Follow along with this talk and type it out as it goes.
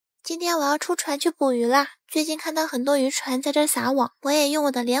今天我要出船去捕鱼啦！最近看到很多渔船在这撒网，我也用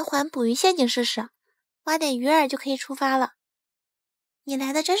我的连环捕鱼陷阱试试，挖点鱼饵就可以出发了。你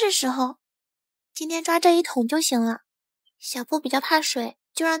来的真是时候，今天抓这一桶就行了。小布比较怕水，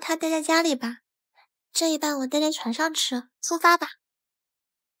就让他待在家里吧。这一半我待在船上吃，出发吧。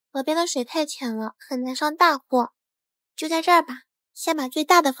河边的水太浅了，很难上大货，就在这儿吧。先把最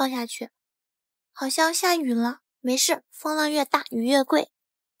大的放下去。好像下雨了，没事，风浪越大，鱼越贵。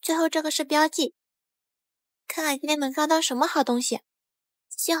最后这个是标记，看看今天能抓到什么好东西。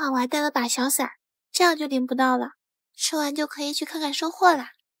幸好我还带了把小伞，这样就淋不到了。吃完就可以去看看收获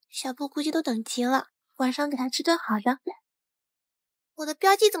啦。小布估计都等急了，晚上给他吃顿好的。我的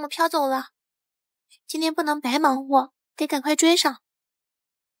标记怎么飘走了？今天不能白忙活，得赶快追上。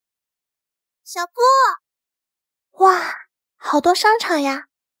小布，哇，好多商场呀，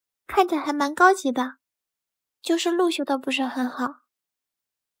看着还蛮高级的，就是路修的不是很好。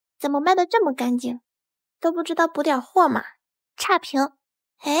怎么卖的这么干净？都不知道补点货嘛。差评。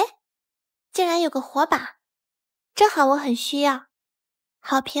哎，竟然有个火把，正好我很需要。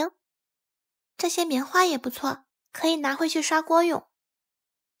好评。这些棉花也不错，可以拿回去刷锅用。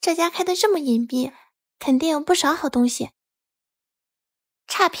这家开的这么隐蔽，肯定有不少好东西。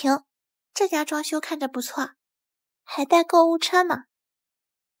差评。这家装修看着不错，还带购物车呢。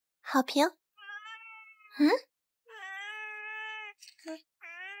好评。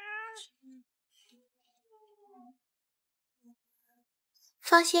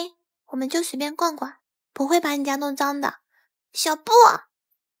放心，我们就随便逛逛，不会把你家弄脏的。小布，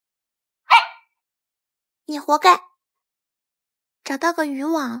你活该。找到个渔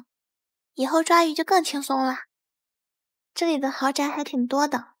网，以后抓鱼就更轻松了。这里的豪宅还挺多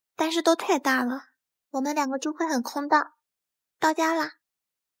的，但是都太大了，我们两个住会很空荡。到家啦，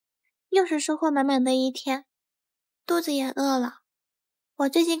又是收获满满的一天，肚子也饿了。我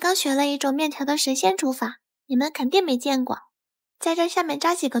最近刚学了一种面条的神仙煮法，你们肯定没见过。在这下面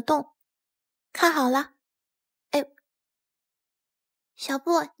扎几个洞，看好了。哎，小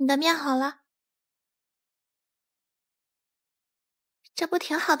布，你的面好了，这不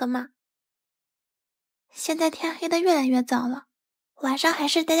挺好的吗？现在天黑的越来越早了，晚上还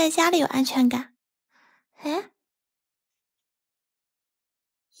是待在家里有安全感。哎，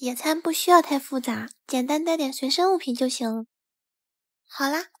野餐不需要太复杂，简单带点随身物品就行。好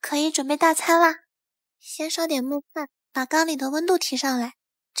啦，可以准备大餐啦。先烧点木炭，把缸里的温度提上来。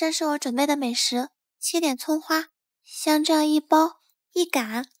这是我准备的美食，切点葱花，像这样一包，一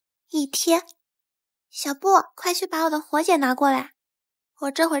擀，一贴。小布，快去把我的火剪拿过来，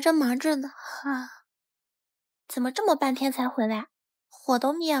我这会儿正忙着呢。怎么这么半天才回来？火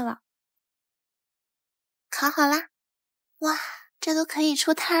都灭了。烤好啦！哇，这都可以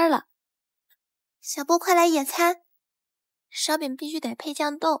出摊了。小布，快来野餐！烧饼必须得配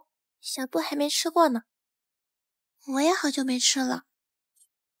酱豆，小布还没吃过呢。我也好久没吃了。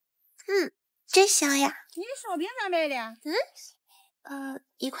真香呀！你烧饼咋卖的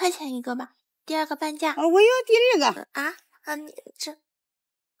？1块钱一个吧，第二个半价。我要第二个。你这，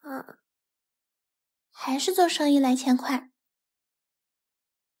还是做生意来钱快。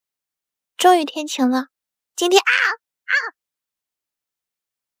终于天晴了，今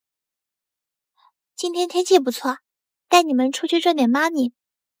天天气不错，带你们出去赚点 money。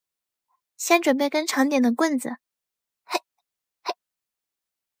先准备根长点的棍子。嘿，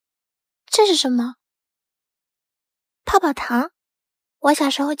这是什么？泡泡糖，我小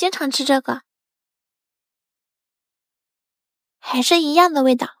时候经常吃这个。还是一样的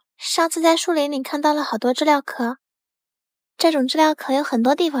味道，上次在树林里看到了好多知了壳。这种知了壳有很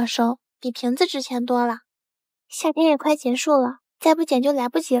多地方收，比瓶子值钱多了。夏天也快结束了，再不捡就来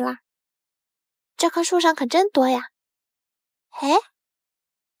不及了。这棵树上可真多呀。哎，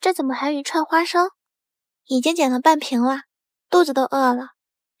这怎么还有一串花生？已经捡了半瓶了，肚子都饿了，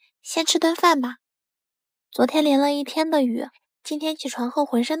先吃顿饭吧。昨天淋了一天的雨，今天起床后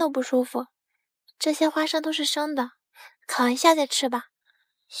浑身都不舒服。这些花生都是生的，烤一下再吃吧。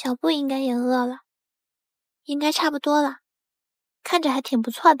小布应该也饿了，应该差不多了，看着还挺不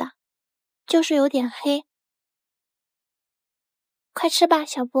错的，就是有点黑。快吃吧，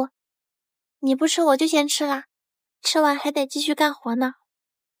小布，你不吃我就先吃啦，吃完还得继续干活呢。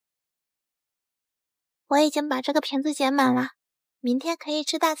我已经把这个瓶子捡满了，明天可以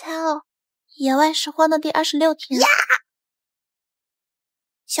吃大餐哦。野外拾荒的第26天。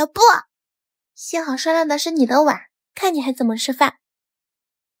小布，幸好摔烂的是你的碗，看你还怎么吃饭。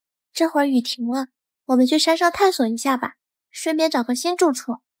这会儿雨停了，我们去山上探索一下吧，顺便找个新住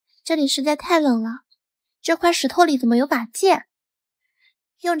处。这里实在太冷了。这块石头里怎么有把剑？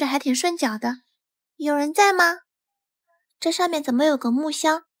用着还挺顺脚的。有人在吗？这上面怎么有个木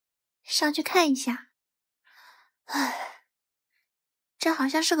箱？上去看一下。唉，这好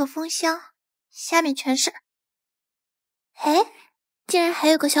像是个蜂箱，下面全是……哎，竟然还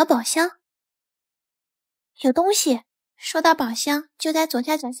有个小宝箱，有东西。说到宝箱，就在左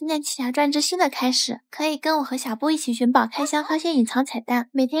下角新建奇侠传之星的开始，可以跟我和小布一起寻宝开箱发现隐藏彩蛋，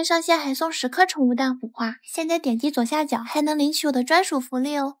每天上线还送10颗宠物蛋孵化，现在点击左下角还能领取我的专属福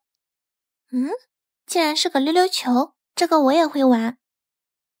利哦。竟然是个溜溜球，这个我也会玩。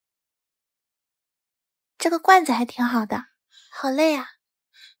这个罐子还挺好的，好累啊。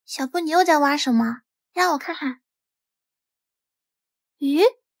小布，你又在挖什么？让我看看。鱼？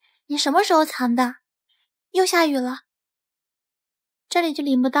你什么时候藏的？又下雨了。这里就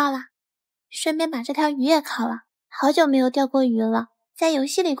淋不到了，顺便把这条鱼也烤了。好久没有钓过鱼了，在游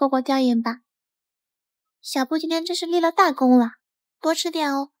戏里过过钓瘾吧。小布今天真是立了大功了，多吃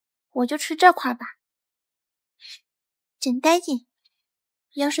点哦。我就吃这块吧。真带劲，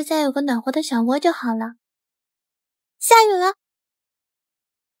要是再有个暖和的小窝就好了。下雨了，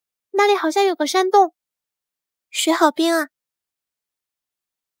那里好像有个山洞，水好冰啊。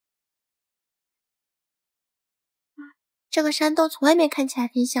这个山洞从外面看起来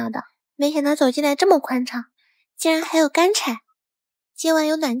挺小的，没想到走进来这么宽敞，竟然还有干柴。今晚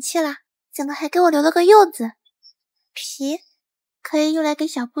有暖气啦，怎么还给我留了个柚子皮，可以用来给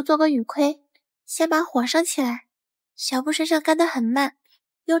小布做个雨盔。先把火升起来，小布身上干得很慢，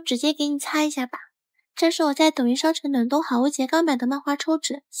用纸巾给你擦一下吧。这是我在抖音商城暖冬好物节刚买的漫画抽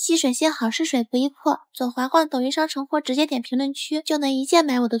纸，吸水性好，试水不易破。左滑逛抖音商城或直接点评论区就能一键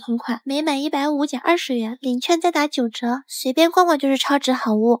买我的同款，每买150减20元，领券再打9折，随便逛逛就是超值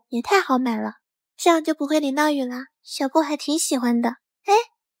好物，也太好买了。这样就不会淋到雨啦，小布还挺喜欢的。哎，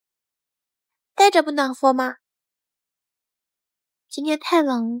带着不暖和吗？今天太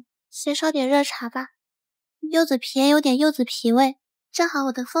冷了，先烧点热茶吧。柚子皮也有点柚子皮味，正好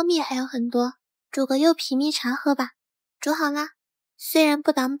我的蜂蜜还有很多，煮个柚皮蜜茶喝吧。煮好啦，虽然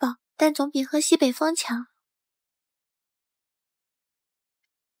不挡饱，但总比喝西北风强。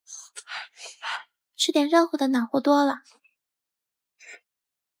吃点热乎的暖和多了。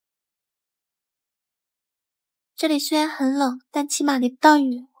这里虽然很冷，但起码淋不到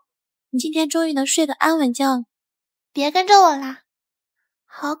雨。你今天终于能睡个安稳觉了。别跟着我啦，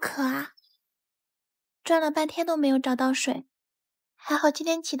好渴啊！转了半天都没有找到水，还好今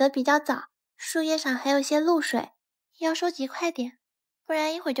天起得比较早，树叶上还有些露水，要收集快点，不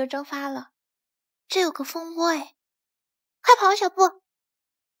然一会儿就蒸发了。这有个蜂窝哎，快跑小布！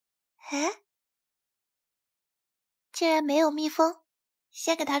哎，竟然没有蜜蜂，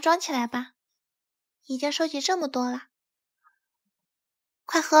先给它装起来吧。已经收集这么多了，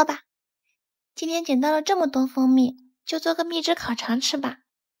快喝吧。今天捡到了这么多蜂蜜，就做个蜜汁烤肠吃吧。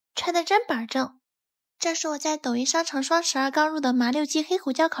穿的真板正。这是我在抖音商城双12刚入的麻六鸡黑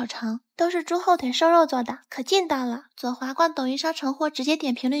胡椒烤肠，都是猪后腿瘦肉做的，可劲道了。左滑逛抖音商城或直接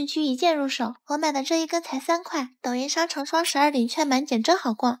点评论区一键入手。我买的这一根才3块，抖音商城双12领券满减真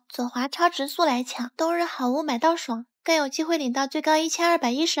好逛。左滑超值速来抢，冬日好物买到爽，更有机会领到最高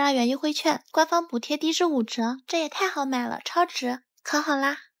1212元优惠券，官方补贴低至5折，这也太好买了，超值。烤好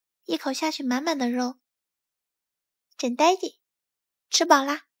啦，一口下去满满的肉，真带劲。吃饱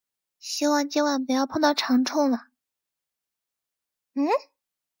啦。希望今晚不要碰到长虫了。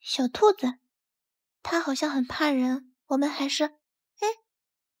小兔子，它好像很怕人，我们还是……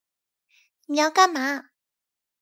你要干嘛？